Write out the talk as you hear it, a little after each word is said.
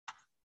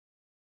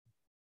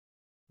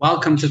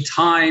Welcome to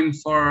Time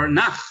for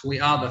Nach. We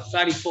are the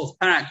 34th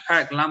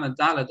Parak Lamed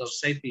Daled of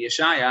Sefer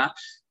Yeshaya,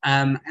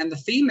 and the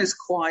theme is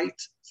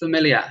quite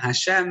familiar.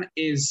 Hashem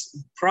is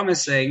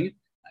promising,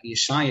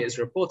 Yeshaya is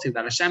reporting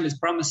that Hashem is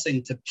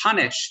promising to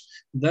punish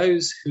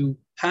those who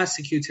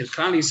persecuted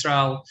Klal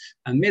Yisrael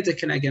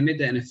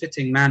in a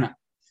fitting manner.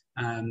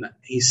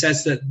 He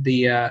says that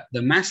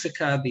the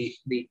massacre,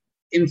 the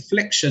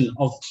infliction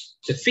of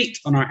defeat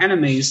on our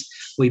enemies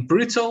will be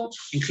brutal,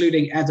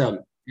 including Edom.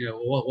 You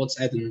know,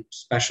 what's Edom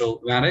special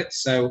about it?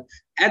 So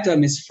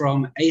Edom is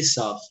from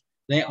Esav.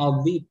 They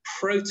are the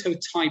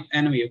prototype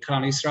enemy of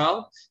Klal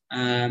Yisrael.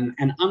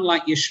 And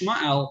unlike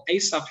Yishmael,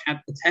 Esav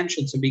had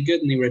potential to be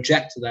good and he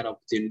rejected that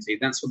opportunity.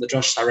 That's what the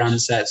Josh Saran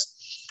says.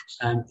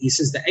 He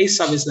says that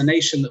Esav is the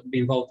nation that will be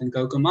involved in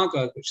Gog and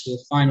Magog, which is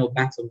the final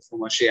battle for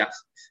Mashiach.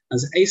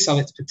 As Esav,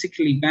 it's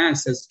particularly bad,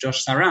 says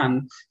Josh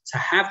Saran, to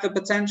have the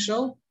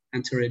potential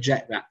and to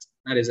reject that.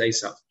 That is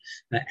Esav.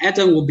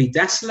 Edom will be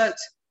desolate.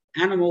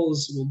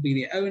 Animals will be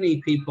the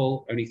only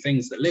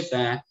things that live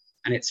there,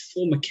 and its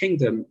former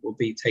kingdom will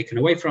be taken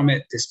away from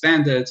it,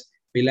 disbanded,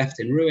 be left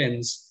in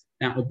ruins.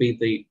 That will be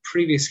the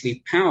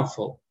previously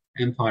powerful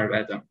empire of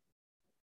Edom.